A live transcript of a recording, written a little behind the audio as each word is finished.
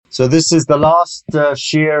So this is the last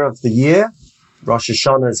shir of the year. Rosh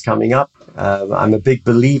Hashanah is coming up. I'm a big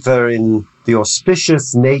believer in the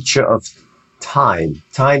auspicious nature of time.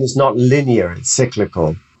 Time is not linear, it's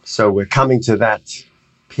cyclical. So we're coming to that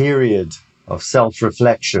period of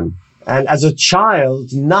self-reflection. And as a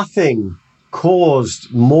child, nothing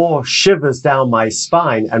caused more shivers down my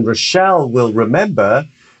spine. And Rochelle will remember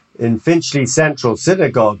in Finchley Central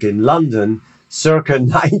Synagogue in London, circa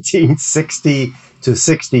 1960 to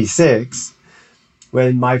 66,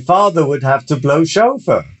 when my father would have to blow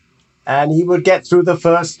shofar. And he would get through the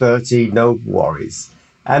first 30, no worries.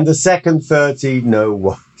 And the second 30, no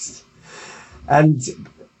worries. And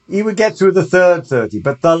he would get through the third 30.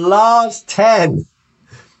 But the last 10,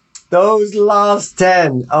 those last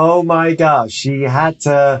 10, oh my gosh, he had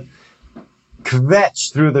to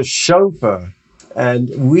kvetch through the shofar.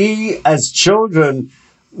 And we as children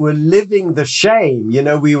were living the shame.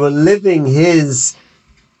 We were living his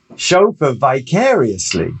shofar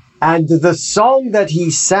vicariously. And the song that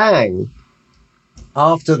he sang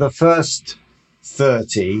after the first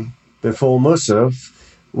 30, before Musaf,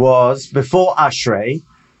 was before Ashrei,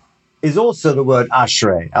 is also the word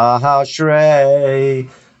Ashrei. Ashrei,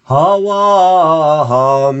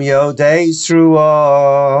 Hawam Yodei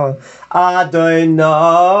Sruah, Adonai,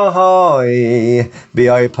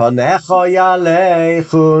 B'yai Panecha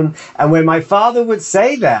Yalechun. And when my father would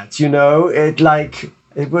say that,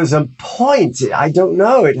 it was a point. I don't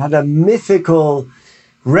know. It had a mythical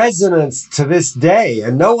resonance to this day,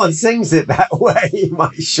 and no one sings it that way in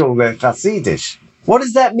my shul Hasidish. What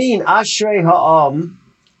does that mean? Ashrei ha'am.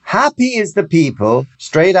 Happy is the people,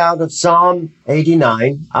 straight out of Psalm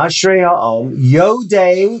 89. Ashrei ha'am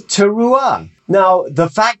yodei teruah. Now, the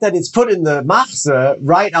fact that it's put in the machzor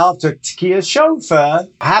right after Tkiyah Shofar,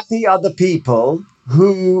 happy are the people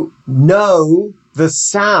who know the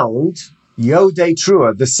sound, Yodei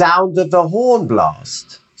Trua, the sound of the horn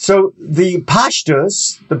blast. So the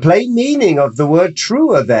pashtus, the plain meaning of the word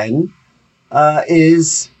Trua then,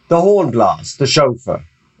 is the horn blast, the shofar.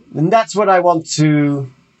 And that's what I want to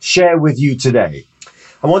share with you today.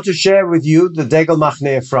 I want to share with you the Degel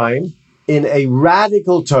Machne Ephraim in a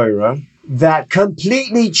radical Torah that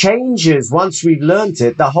completely changes, once we've learnt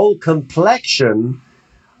it, the whole complexion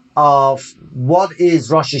of what is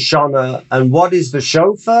Rosh Hashanah and what is the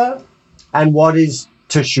shofar and what is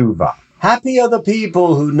Teshuvah. Happy are the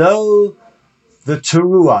people who know the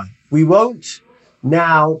Teruah. We won't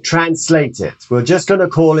now translate it. We're just going to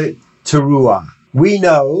call it Teruah. We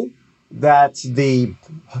know that the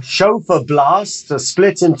shofar blasts are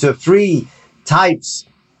split into three types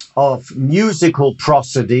of musical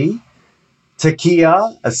prosody.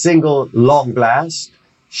 Tekiah, a single long blast.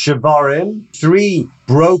 Shavarim, 3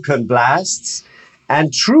 broken blasts.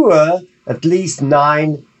 And Trua, at least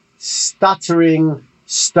 9 stuttering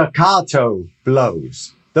staccato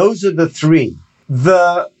blows. Those are the 3.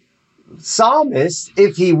 The psalmist,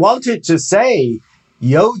 if he wanted to say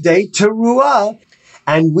Yodei Teruah,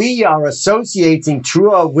 and we are associating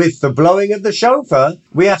Teruah with the blowing of the shofar,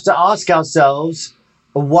 we have to ask ourselves,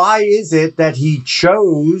 why is it that he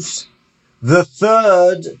chose the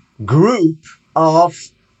third group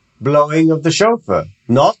of blowing of the shofar?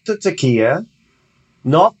 Not the Tekiah,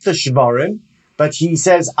 not the Shvarim, but he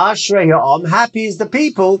says, Ashrei ha'am, happy is the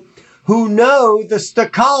people who know the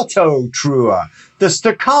staccato Trua, the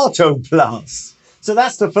staccato blast. So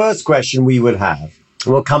that's the first question we would have.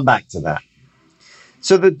 We'll come back to that.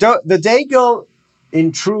 So the Degel,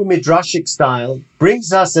 in true Midrashic style,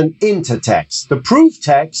 brings us an intertext. The proof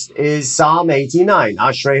text is Psalm 89,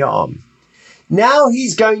 Ashrei ha'am. Now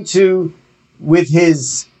he's going to, with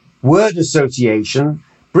his word association,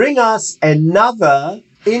 bring us another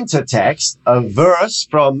intertext, a verse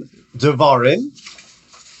from Devarim.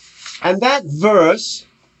 And that verse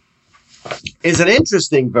is an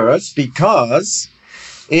interesting verse because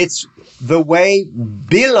it's the way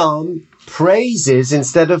Bilam praises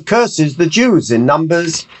instead of curses the Jews in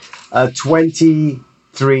Numbers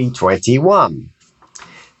 23:21.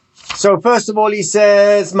 So first of all, he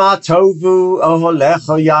says, Ma tovu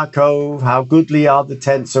oholecha Yaakov, how goodly are the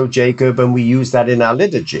tents, O Jacob, and we use that in our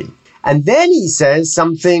liturgy. And then he says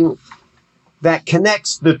something that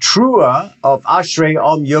connects the Trua of Ashrei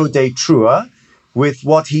Om Yodei Trua with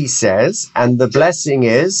what he says, and the blessing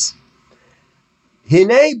is,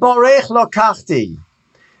 Hinei borech lokachti.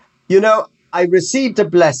 I received a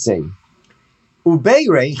blessing.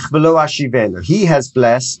 Ubeirech v'lo ashivenu. He has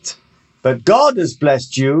blessed, but God has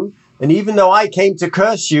blessed you, and even though I came to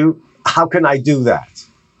curse you, how can I do that?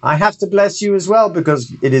 I have to bless you as well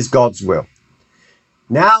because it is God's will.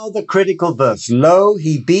 Now the critical verse, Lo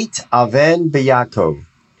he beat Aven b'Yaakov.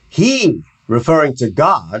 He referring to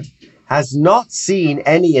God, has not seen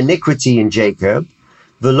any iniquity in Jacob,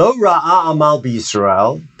 v'lo ra'a amal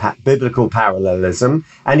b'Yisrael, biblical parallelism,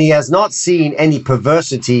 and he has not seen any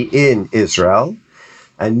perversity in Israel.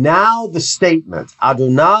 And now the statement,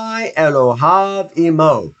 Adonai Elohav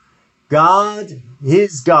imo, God,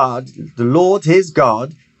 his God, the Lord, his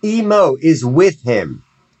God, imo is with him.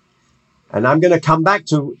 And I'm going to come back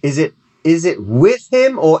to, is it with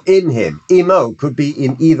him or in him? Imo could be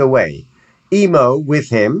in either way. Imo with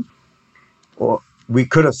him, or we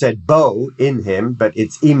could have said bo in him, but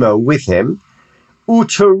it's imo with him.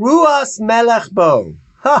 Uteruas melech bo.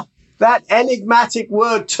 That enigmatic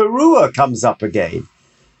word teruah comes up again.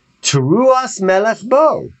 Teruas melech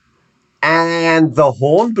bo. And the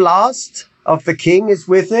horn blast of the king is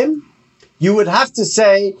with him. You would have to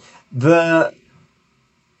say the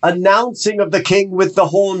announcing of the king with the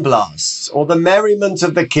horn blasts, or the merriment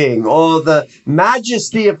of the king, or the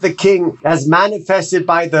majesty of the king as manifested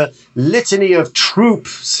by the litany of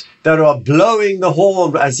troops that are blowing the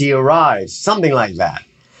horn as he arrives, something like that.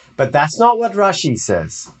 But that's not what Rashi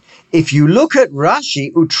says. If you look at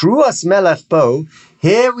Rashi, Utruas melech bo,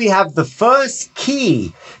 here we have the first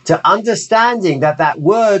key to understanding that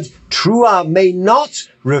word trua may not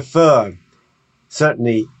refer,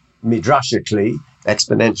 certainly midrashically,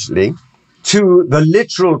 exponentially, to the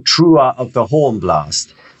literal trua of the horn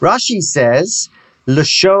blast. Rashi says,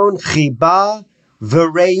 Lashon chiba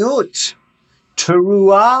v'reut,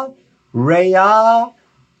 terua, rea,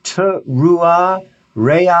 terua.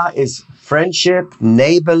 Rea is friendship,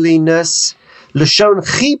 neighborliness. Lashon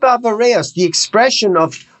chiba v'reus, the expression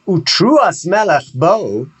of utruas melech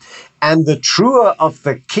bo, and the trua of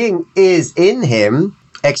the king is in him,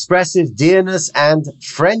 expresses dearness and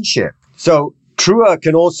friendship. So trua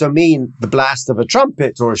can also mean the blast of a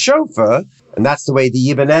trumpet or a shofar, and that's the way the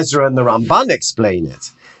Ibn Ezra and the Ramban explain it,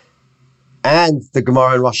 and the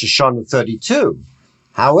Gemara in Rosh Hashanah 32.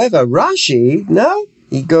 However, Rashi, no,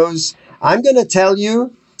 he goes, I'm going to tell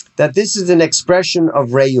you that this is an expression of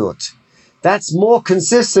reut. That's more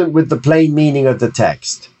consistent with the plain meaning of the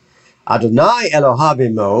text. Adonai Elohav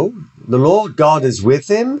imo, the Lord God is with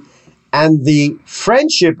him, and the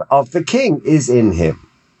friendship of the king is in him.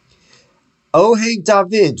 Ohev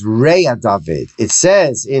David, Rea David. It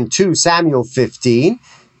says in 2 Samuel 15,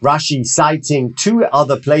 Rashi citing two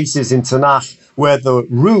other places in Tanakh where the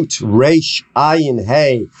root Reish Ayin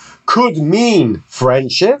Hey could mean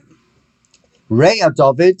friendship. Rea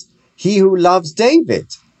David, he who loves David.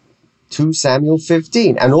 2 Samuel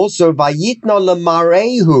 15. And also Vayitna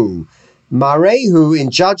leMarehu, Marehu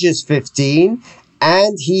in Judges 15,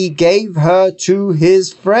 and he gave her to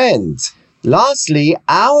his friend. Lastly,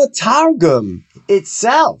 our Targum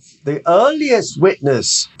itself, the earliest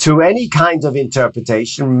witness to any kind of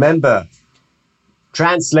interpretation. Remember,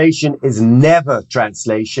 translation is never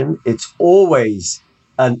translation. It's always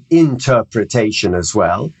an interpretation as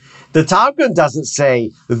well. The Targum doesn't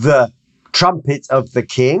say the trumpet of the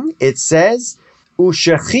king. It says,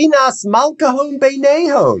 Ushechinas malkahom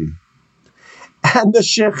beinehom. And the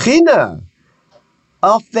Shekhinah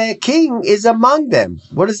of their king is among them.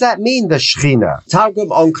 What does that mean, the Shekhinah? Targum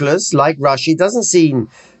Onkelos, like Rashi, doesn't see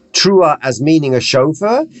trua as meaning a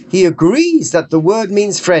shofar. He agrees that the word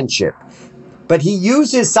means friendship. But he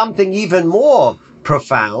uses something even more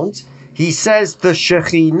profound. He says the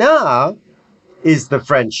Shekhinah is the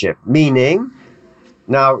friendship, meaning,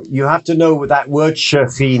 now you have to know what that word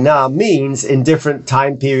Shekhinah means in different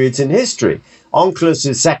time periods in history. Onkelos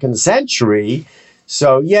is 2nd century,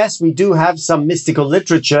 so yes, we do have some mystical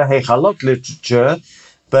literature, Hechalot literature,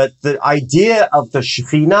 but the idea of the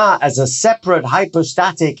Shekhinah as a separate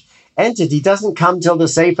hypostatic entity doesn't come till the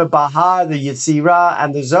Sefer Bahar, the Yetzirah,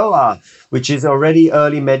 and the Zohar, which is already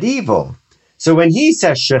early medieval. So when he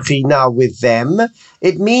says Shekhinah with them,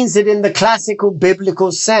 it means it in the classical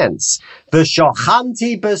biblical sense.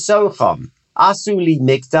 V'shochanti besocham. Asuli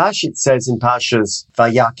mikdash, it says in Parshas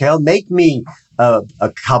Vayakel, make me a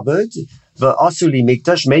cupboard. V'asuli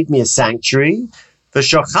mikdash, make me a sanctuary.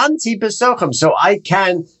 V'shochanti besocham, so I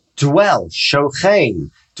can dwell,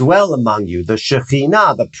 shochein, dwell among you. The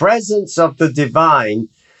Shekhinah, the presence of the divine.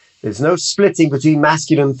 There's no splitting between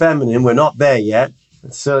masculine and feminine. We're not there yet.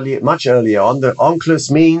 It's much earlier on. The Onkelos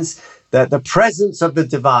means that the presence of the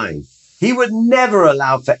divine. He would never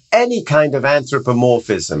allow for any kind of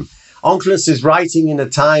anthropomorphism. Onkelos is writing in a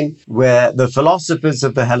time where the philosophers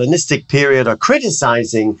of the Hellenistic period are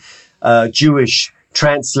criticizing Jewish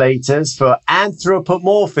translators for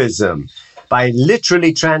anthropomorphism by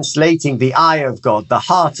literally translating the eye of God, the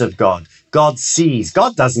heart of God. God sees.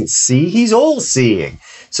 God doesn't see. He's all-seeing.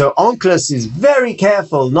 So Onkelos is very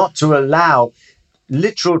careful not to allow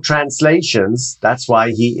literal translations. That's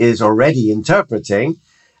why he is already interpreting.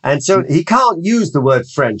 And so he can't use the word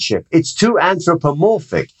friendship. It's too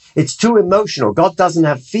anthropomorphic. It's too emotional. God doesn't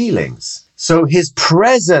have feelings. So his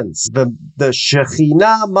presence, the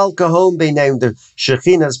Shekhinah Malkahom Beneim, the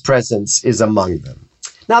Shekhinah's presence is among them.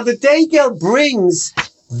 Now the Degel brings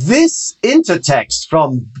this intertext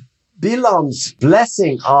from Bilam's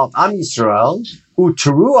blessing of Am Yisrael,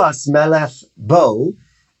 Utruas Melech Bo,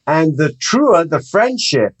 and the truer, the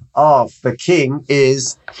friendship of the king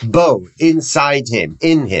is Bo, inside him,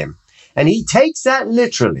 in him. And he takes that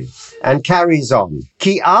literally and carries on.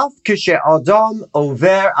 Ki af kishe adam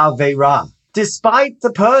over avera. Despite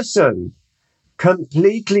the person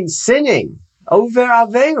completely sinning over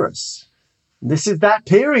averas. This is that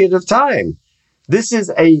period of time. This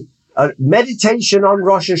is a meditation on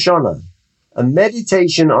Rosh Hashanah. A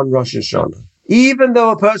meditation on Rosh Hashanah. Even though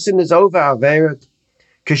a person is over avera,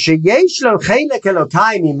 kisheyesh lo chelek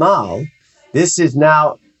elokai mimal. This is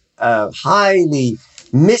now a highly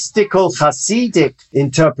mystical Hasidic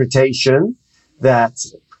interpretation that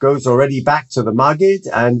goes already back to the Maggid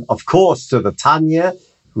and, of course, to the Tanya,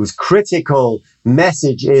 whose critical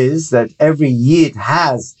message is that every Yid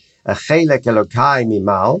has a Chelek Elokai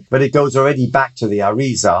Mimal, but it goes already back to the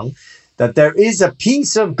Arizal, that there is a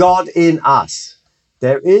piece of God in us.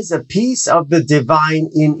 There is a piece of the divine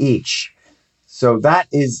in each. So that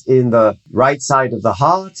is in the right side of the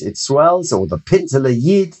heart. It swells, or the Pintele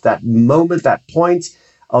Yid, that moment, that point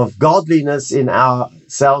of godliness in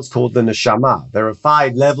ourselves called the neshama. There are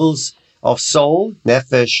 5 levels of soul: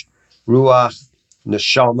 nefesh, ruach,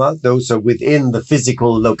 neshama. Those are within the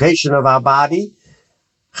physical location of our body.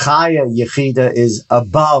 Chaya, yechida, is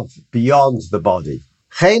above, beyond the body.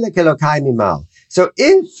 Chelek Elokai Mimal. So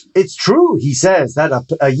if it's true, he says, that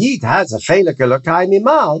a Yid has a Chelek Elokai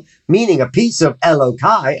Mimal, meaning a piece of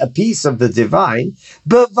Elokai, a piece of the divine,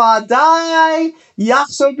 Bevadai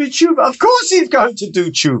Yachso B'tshuva. Of course he's going to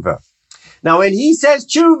do tshuva. Now, when he says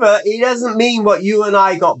tshuva, he doesn't mean what you and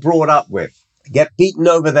I got brought up with. Get beaten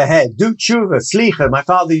over the head, do tshuva, slicha. My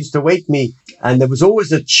father used to wake me, and there was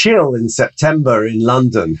always a chill in September in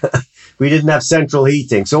London. We didn't have central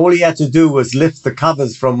heating, so all he had to do was lift the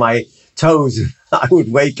covers from my toes. I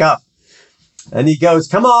would wake up and he goes,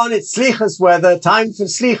 come on, it's slichas weather, time for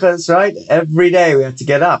slichas, right? Every day we had to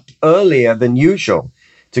get up earlier than usual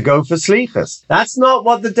to go for slichas. That's not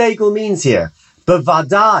what the Degel means here.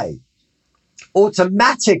 Bevadai,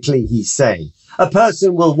 automatically, he's saying, a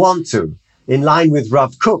person will want to, in line with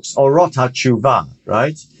Rav Kook's Orot HaTshuva,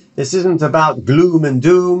 right? This isn't about gloom and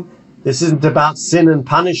doom. This isn't about sin and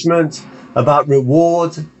punishment, about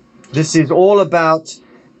reward. This is all about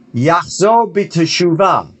Yachzor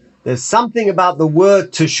b'teshuvah. There's something about the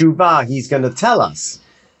word teshuvah he's going to tell us.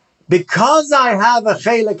 Because I have a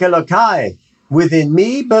chelek elokai within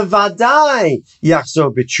me, bevadai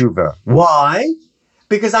yachzor b'teshuvah. Why?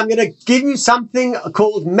 Because I'm going to give you something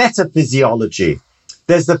called metaphysiology.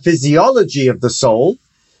 There's the physiology of the soul,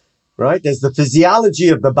 right? There's the physiology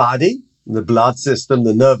of the body, the blood system,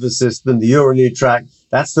 the nervous system, the urinary tract.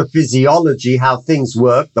 That's the physiology, how things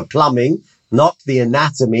work, the plumbing. Not the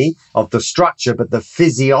anatomy of the structure, but the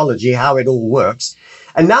physiology, how it all works.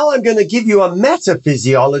 And now I'm going to give you a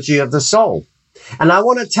metaphysiology of the soul. And I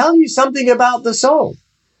want to tell you something about the soul.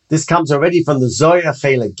 This comes already from the Zohar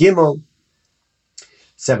Chelek Gimel,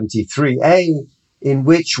 73a, in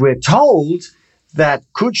which we're told that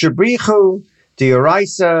Kudsha Brichu,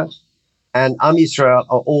 D'Oraisa, and Am Yisrael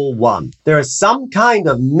are all one. There is some kind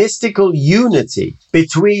of mystical unity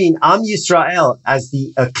between Am Yisrael as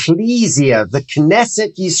the ecclesia, the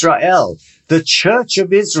Knesset Yisrael, the Church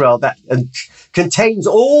of Israel that contains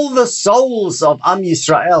all the souls of Am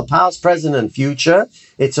Yisrael, past, present, and future.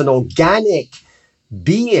 It's an organic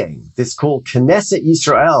being. This called Knesset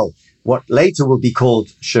Yisrael, what later will be called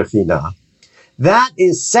Shekhinah. That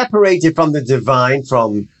is separated from the divine,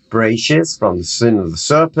 from Bereshis, from the sin of the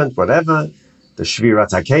serpent, whatever, the Shvirat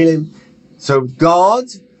HaKelim. So God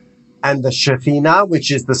and the Shekhinah,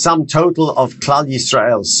 which is the sum total of Klal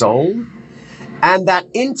Yisrael's soul, and that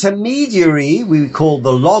intermediary we call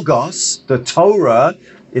the Logos, the Torah,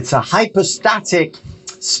 it's a hypostatic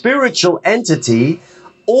spiritual entity.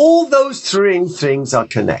 All those 3 things are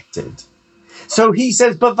connected. So he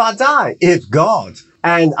says, Bavadai, if God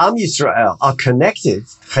and Am Yisrael are connected,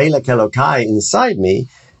 Chelek Elokai inside me,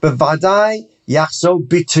 Bevadai yachzo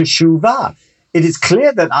b'teshuvah. It is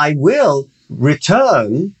clear that I will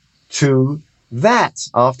return to that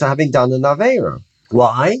after having done an Aveira.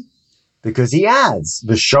 Why? Because he adds,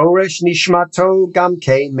 V'shoresh nishmato gam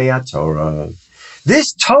kein me'atorah.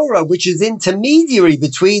 This Torah, which is intermediary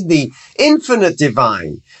between the infinite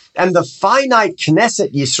divine And the finite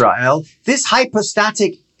Knesset Yisrael, this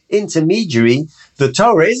hypostatic intermediary, the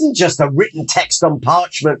Torah, isn't just a written text on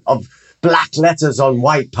parchment of black letters on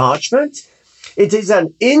white parchment. It is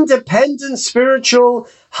an independent spiritual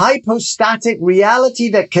hypostatic reality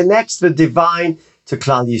that connects the divine to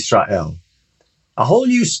Klal Yisrael. A whole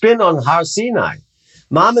new spin on Har Sinai.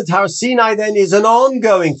 Ma'amad Har Sinai then is an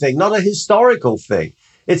ongoing thing, not a historical thing.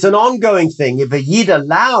 It's an ongoing thing. If a Yid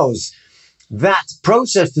allows that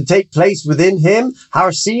process to take place within him,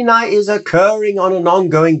 Har Sinai is occurring on an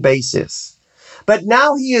ongoing basis. But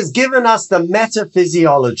now he has given us the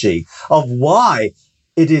metaphysiology of why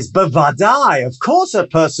it is bavadai. Of course, a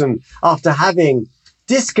person, after having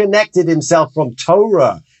disconnected himself from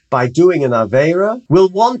Torah by doing an Aveira, will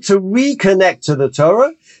want to reconnect to the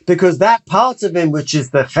Torah, because that part of him, which is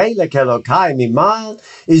the Chelek Elokai Mimal,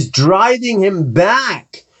 is driving him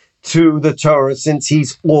back to the Torah, since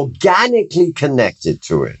he's organically connected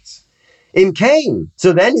to it. In Cain.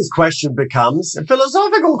 So then his question becomes a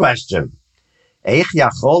philosophical question. Eich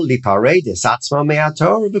yachol lipared es atzmo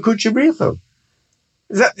me'atorah v'kudsha brichu.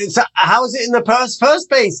 So how is it in the first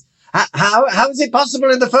place? How is it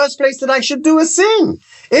possible in the first place that I should do a sin?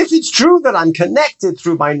 If it's true that I'm connected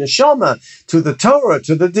through my neshama to the Torah,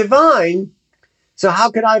 to the divine, so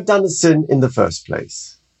how could I have done a sin in the first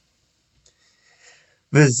place?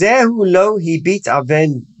 V'zehu lo hibit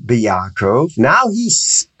aven b'Yaakov. Now he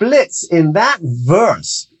splits in that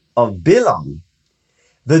verse of Bilam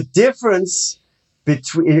the difference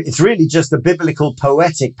between, it's really just a biblical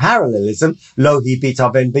poetic parallelism. Lo hibit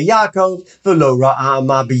aven b'Yaakov, v'lo ra'a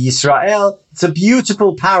ma b'Yisrael. It's a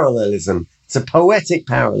beautiful parallelism. It's a poetic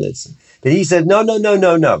parallelism. But he said, no.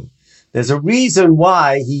 There's a reason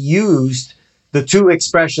why he used the two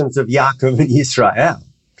expressions of Yaakov and Yisrael.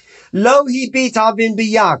 Lo hibit avin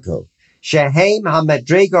b'Yaakov, shehem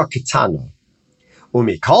hamedrega ketana,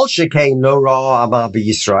 umikol shekein lo ra'a ma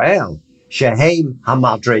b'Yisrael, shehem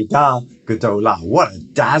hamadrega gedola. What a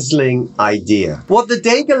dazzling idea. What the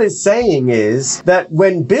Degel is saying is that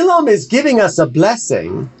when Bilam is giving us a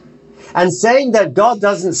blessing and saying that God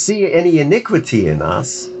doesn't see any iniquity in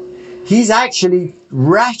us, he's actually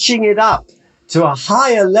ratcheting it up to a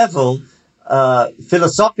higher level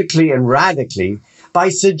philosophically and radically, by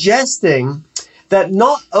suggesting that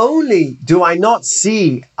not only do I not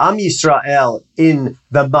see Am Yisrael in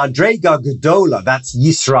the Madrega Gedola, that's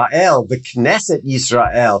Yisrael, the Knesset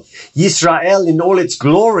Yisrael, Yisrael in all its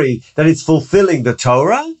glory, that it's fulfilling the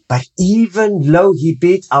Torah, but even Lo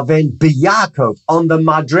Hibit Aven B'Yaakov, on the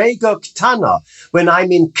Madrega Ketana, when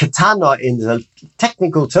I'm in Ketana, in the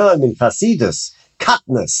technical term in Hasidus,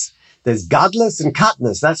 katnus. There's godless and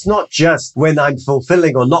katnus. That's not just when I'm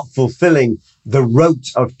fulfilling or not fulfilling the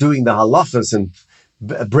rote of doing the halachas and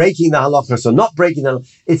breaking the halachas or not breaking the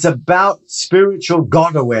halachas. It's about spiritual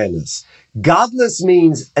God awareness. Godless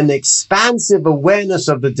means an expansive awareness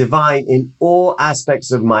of the divine in all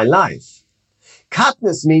aspects of my life.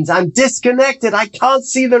 Katnus means I'm disconnected. I can't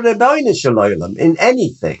see the Rebbeinu Shalom in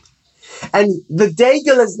anything. And the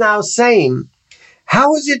Degel is now saying,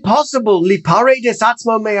 how is it possible? Lipared es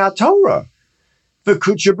atzmo me'atorah.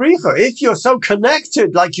 If you're so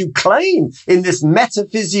connected, like you claim in this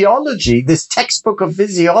metaphysiology, this textbook of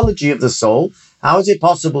physiology of the soul, how is it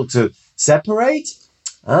possible to separate?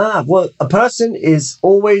 Well, a person is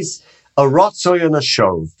always a rotzoy and a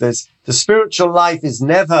shov. The spiritual life is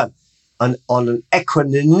never on an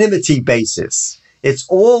equanimity basis. It's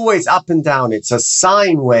always up and down. It's a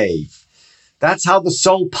sine wave. That's how the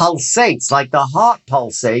soul pulsates, like the heart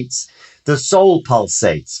pulsates. The soul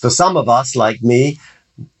pulsates. For some of us, like me,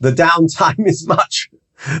 the downtime is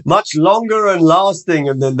much longer and lasting,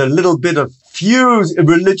 and then the little bit of few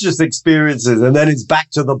religious experiences, and then it's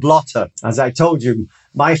back to the blotter. As I told you,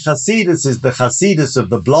 my Hasidus is the Hasidus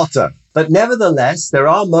of the blotter. But nevertheless, there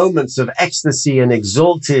are moments of ecstasy and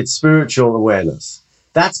exalted spiritual awareness.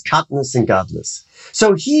 That's katnus and godless.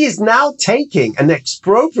 So he is now taking and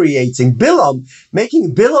expropriating Bilam,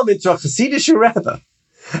 making Bilam into a Hasidic Rebbe,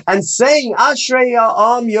 and saying, Ashrei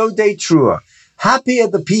ha'am yodei trua. Happy are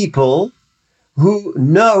the people who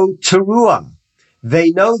know teruah.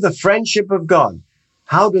 They know the friendship of God.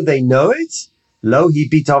 How do they know it? Lo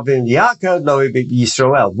hibit avin Yaakov, lo hibit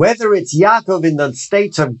Yisrael. Whether it's Yaakov in the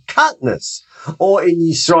state of katnus or in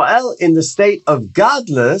Yisrael in the state of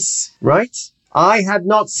godless, right? I have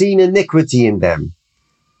not seen iniquity in them.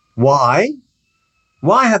 Why?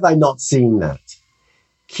 Why have I not seen that?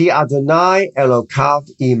 Ki Adonai Elokav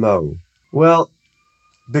imo. Well,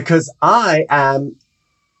 because I am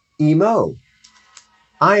imo.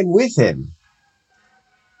 I am with him.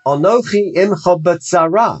 Anochi imcha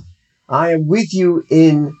b'tzara. I am with you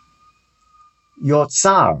in your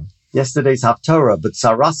tsar. Yesterday's Haftorah, but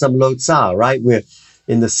Sarasam lo tsar, right? We're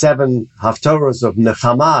in the 7 Haftorahs of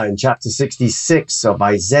Nechama in chapter 66 of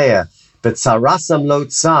Isaiah. But Sarasam lo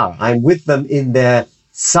tsar, I'm with them in their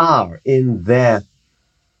tsar, in their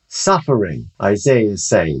suffering, Isaiah is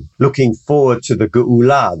saying, looking forward to the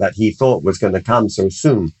Geula that he thought was going to come so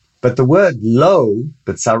soon. But the word lo,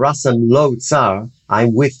 but Sarasam lo tsar,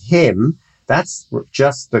 I'm with him, that's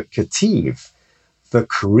just the Ketiv. The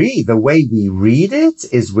Kri, the way we read it,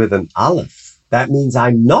 is with an Aleph. That means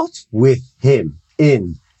I'm not with him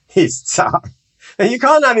in his tsar. And you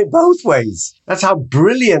can't have it both ways. That's how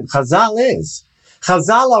brilliant Chazal is.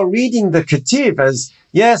 Chazal are reading the Ketiv as,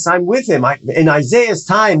 yes, I'm with him. In Isaiah's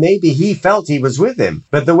time, maybe he felt he was with him.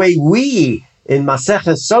 But the way we, in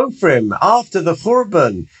Maseches Sofrim, after the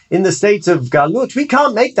Churban, in the state of Galut, we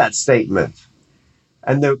can't make that statement.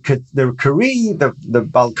 And the Kari, the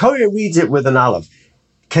Balkoya reads it with an Aleph.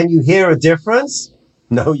 Can you hear a difference?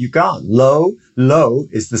 No, you can't. Lo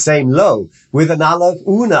is the same lo. With an Aleph,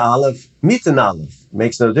 una Aleph, mit an Aleph.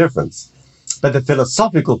 Makes no difference. But the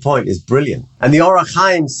philosophical point is brilliant. And the Orach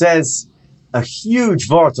Chaim says a huge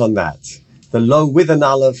vort on that. The lo with an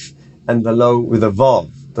Aleph and the lo with a Vav.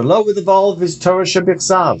 The lo with a Vav is Torah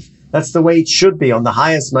Shebichsav. That's the way it should be on the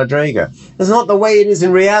highest Madrega. It's not the way it is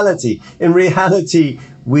in reality. In reality,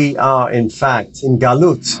 we are in fact in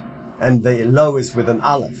Galut, and the lo is with an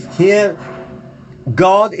Aleph. Here,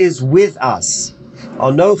 God is with us.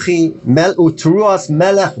 Anochi utruas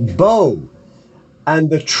melech bo. And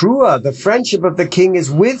the trua, the friendship of the king is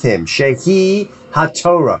with him. Shehi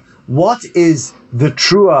HaTorah. What is the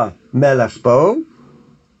trua melech bo?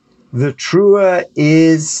 The trua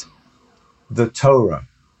is the Torah.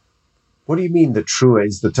 What do you mean the trua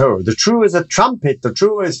is the Torah? The trua is a trumpet. The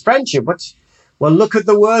trua is friendship. Well, look at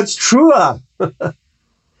the words trua.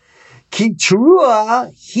 Ki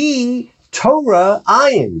trua hi Torah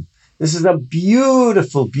ayin. This is a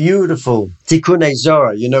beautiful, beautiful Tikkunei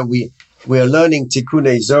Zohar. You know, we are learning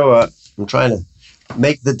Tikkunei Zohar. I'm trying to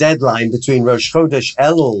make the deadline between Rosh Chodesh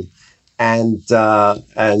Elul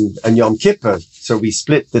and Yom Kippur. So we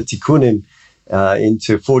split the Tikkunim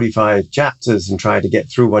into 45 chapters and try to get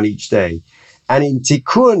through one each day. And in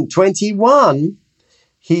Tikkun 21,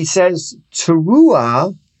 he says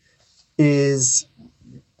Teruah is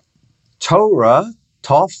Torah,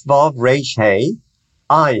 Tov, Vav, Resh, Hey,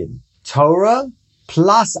 Ayin. Torah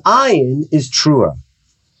plus Ayin is Trua.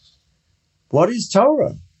 What is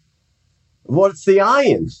Torah? What's the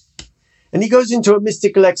Ayin? And he goes into a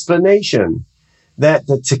mystical explanation that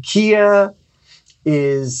the Tekiah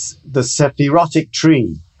is the sephirotic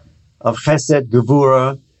tree of Chesed,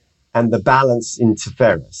 Gevura, and the balance in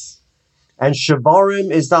Tiferes. And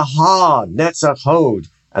Shavarim is the hard, Netzach, Hod,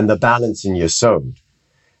 and the balance in Yesod.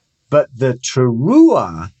 But the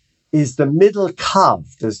Teruah is the middle kav.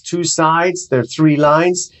 There's 2 sides, there are 3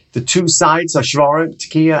 lines. The 2 sides are Shvarim,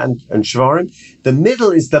 Tekiah, and Shvarim. The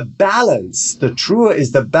middle is the balance. The Teruah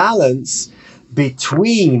is the balance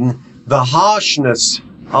between the harshness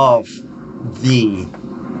of the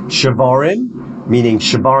Shavarim, meaning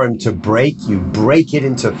Shavarim to break, you break it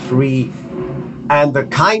into 3, and the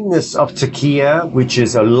kindness of Tekiah, which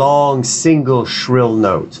is a long, single, shrill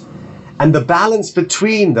note. And the balance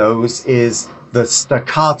between those is the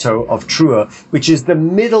staccato of Trua, which is the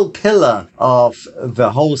middle pillar of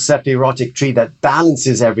the whole sephirotic tree that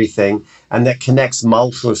balances everything and that connects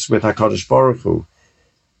Malchus with HaKadosh Baruch Hu.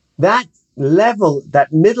 That level,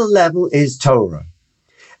 that middle level is Torah.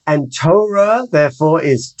 And Torah, therefore,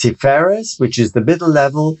 is Tiferes, which is the middle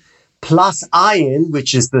level, plus Ayin,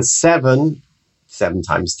 which is the 7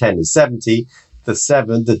 times 10 is 70, the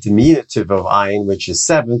 7, the diminutive of Ayin, which is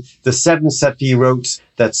 7, the 7 Sephirot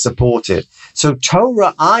that support it. So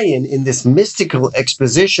Torah Ayin, in this mystical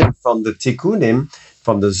exposition from the Tikkunim,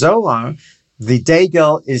 from the Zohar, the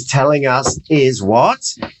Degel is telling us is what?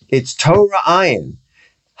 It's Torah Ayin.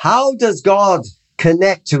 How does God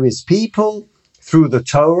connect to his people? Through the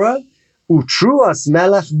Torah. Utruas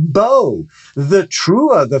melech bo. The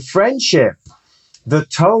Trua, the friendship. The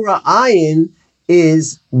Torah Ayin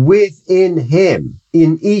is within him,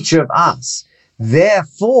 in each of us.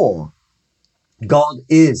 Therefore, God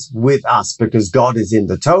is with us because God is in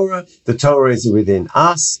the Torah is within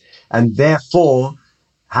us, and therefore,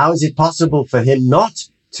 how is it possible for him not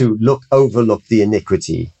to overlook the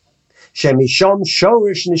iniquity? Shemishom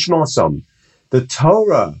shorish nishmosom. The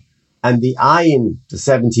Torah and the Ayin, the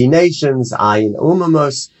 70 nations, Ayin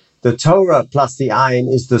Umamos, the Torah plus the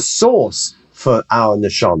Ayin is the source for our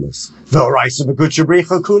neshamas.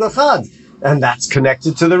 And that's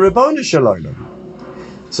connected to the Ribono Shel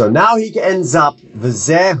Olam. So now he ends up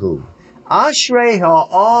V'zehu Ashrei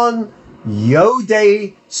ha'on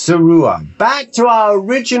Yodei Serua. Back to our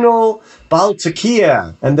original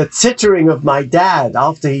Baltakia and the tittering of my dad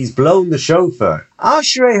after he's blown the shofar.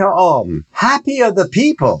 Ashrei ha'om. Happy are the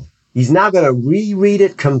people. He's now going to reread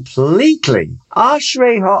it completely.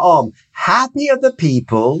 Ashrei ha'om. Happy are the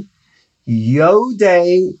people.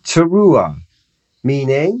 Yodei Terua.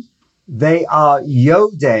 Meaning, they are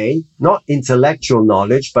yodei, not intellectual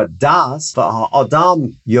knowledge, but das,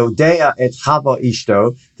 adam yodea et chava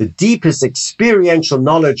ishto, the deepest experiential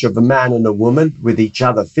knowledge of a man and a woman with each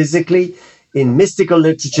other physically. In mystical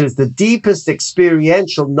literatures, the deepest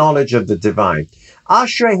experiential knowledge of the divine.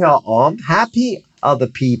 Ashrei ha'am, happy are the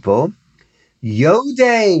people,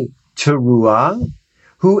 yodei terua,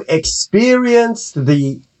 who experienced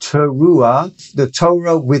the terua, the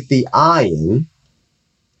Torah with the ayin,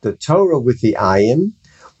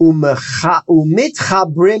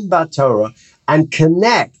 umitchabrim b'Torah, and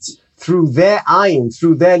connect through their ayin,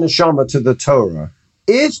 through their neshama to the Torah.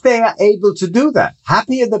 If they are able to do that,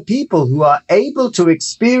 happy are the people who are able to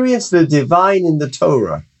experience the divine in the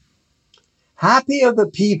Torah. Happy are the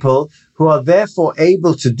people who are therefore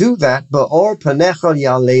able to do that, ba'or panecha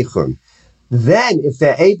yalechum. Then, if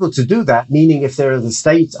they're able to do that, meaning if they're in the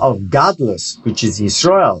state of gadlus, which is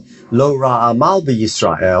Yisrael, lo ra'amal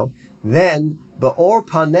b'Yisrael, then ba'or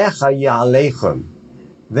panecha ya'alechem,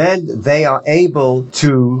 then they are able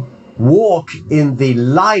to walk in the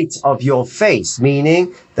light of your face,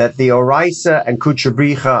 meaning that the Oraisa and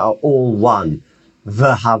Kuchabricha are all one,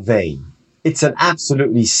 v'havein. It's an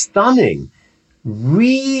absolutely stunning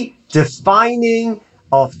redefining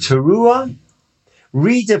of teruah,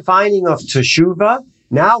 redefining of teshuva.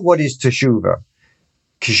 Now, what is teshuva?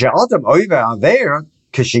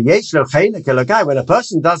 When a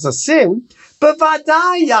person does a sin,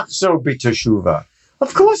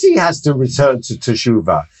 of course he has to return to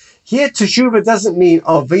teshuva. Here, teshuva doesn't mean,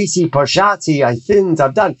 visi pashati, I sinned,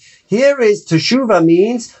 I've done. Here is teshuva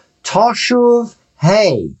means toshuv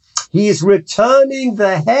hey. He is returning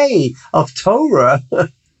the hey of Torah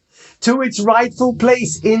to its rightful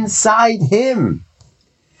place inside him.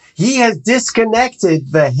 He has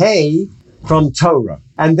disconnected the hey from Torah.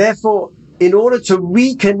 And therefore, in order to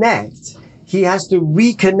reconnect, he has to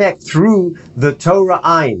reconnect through the Torah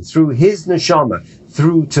ayin, through his neshama,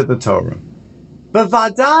 through to the Torah. But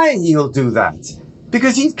Vadai, he'll do that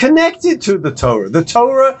because he's connected to the Torah. The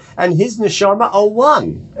Torah and his neshama are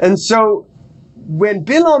one. And so when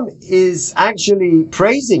Bilam is actually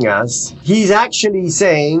praising us, he's actually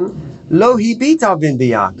saying, Lo hibita bin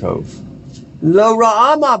b'Yaakov, Lo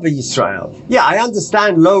ra'ama b'Yisrael. Yeah, I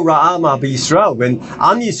understand Lo ra'ama b'Yisrael when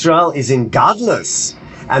Am Yisrael is in gadlus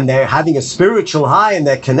and they're having a spiritual high and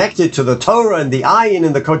they're connected to the Torah and the ayin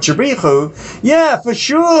and the kochabrichu. Yeah, for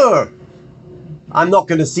sure. I'm not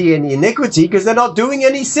going to see any iniquity because they're not doing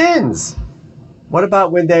any sins. What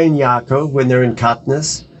about when they're in Yaakov, when they're in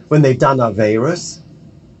Katnas, when they've done Averos?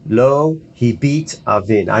 Lo hibit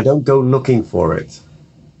avin. I don't go looking for it.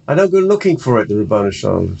 I don't go looking for it, the Ribono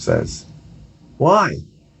Shel Olam says. Why?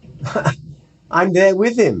 I'm there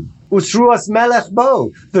with him. Usruas melech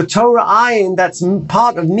bo. The Torah ayin that's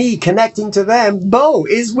part of me connecting to them, bo,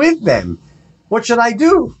 is with them. What should I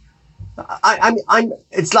do?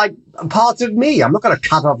 It's like a part of me. I'm not going to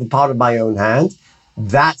cut off a part of my own hand.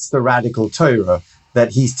 That's the radical Torah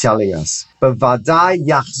that he's telling us. But vadai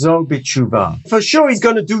yachzor b'tshuva. For sure he's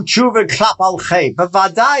going to do tshuva klap al chay. But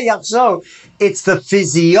vadai yachzor, it's the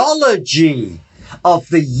physiology of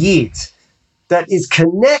the yid that is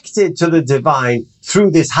connected to the divine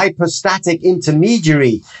through this hypostatic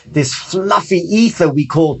intermediary, this fluffy ether we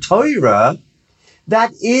call Torah,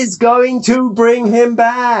 that is going to bring him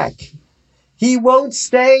back. He won't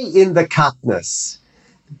stay in the katnas.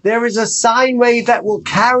 There is a sine wave that will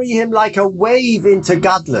carry him like a wave into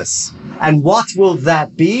gadlus. And what will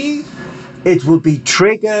that be? It will be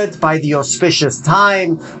triggered by the auspicious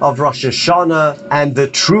time of Rosh Hashanah and the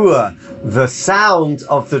Truah, the sound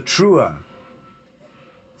of the Truah.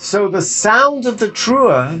 So the sound of the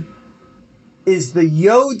Truah is the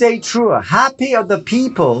Yodei Truah. Happy are the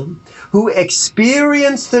people who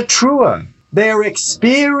experience the Truah. They're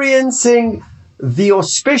experiencing the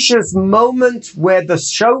auspicious moment where the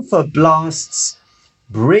shofar blasts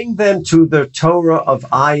bring them to the Torah of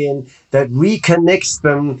ayin that reconnects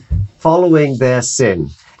them following their sin.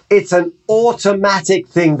 It's an automatic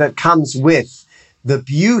thing that comes with the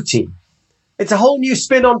beauty. It's a whole new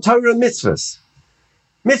spin on Torah mitzvahs.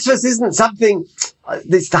 Mitzvahs isn't something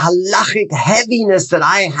this the halachic heaviness that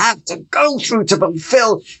I have to go through to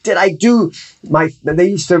fulfill. Did I do they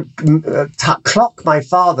used to clock my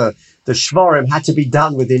father. The shvarim had to be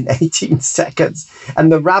done within 18 seconds.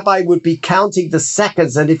 And the rabbi would be counting the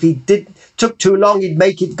seconds. And if he took too long, he'd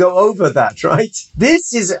make it go over that, right?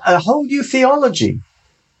 This is a whole new theology.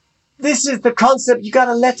 This is the concept. You got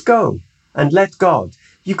to let go and let God.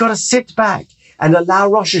 You've got to sit back and allow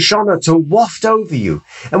Rosh Hashanah to waft over you.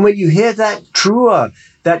 And when you hear that trua,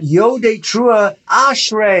 that Yodei trua,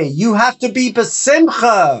 Ashrei, you have to be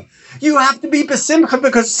besimcha. You have to be besimcha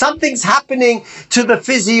because something's happening to the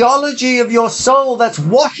physiology of your soul that's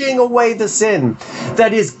washing away the sin,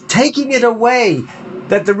 that is taking it away,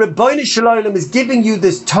 that the Ribono Shel Olam is giving you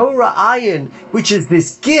this Torah ayin, which is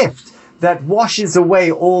this gift that washes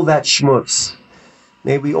away all that schmutz.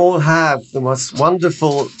 May we all have the most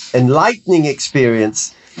wonderful, enlightening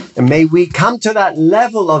experience, and may we come to that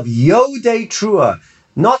level of Yodei Trua,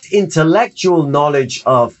 not intellectual knowledge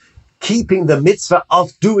of keeping the mitzvah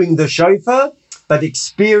of doing the shofar, but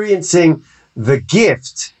experiencing the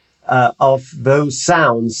gift of those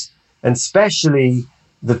sounds, and especially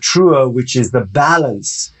the trua, which is the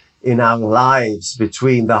balance in our lives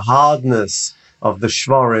between the hardness of the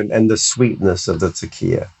shvarim and the sweetness of the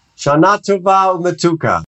tekiah. Shana tova u'metuka.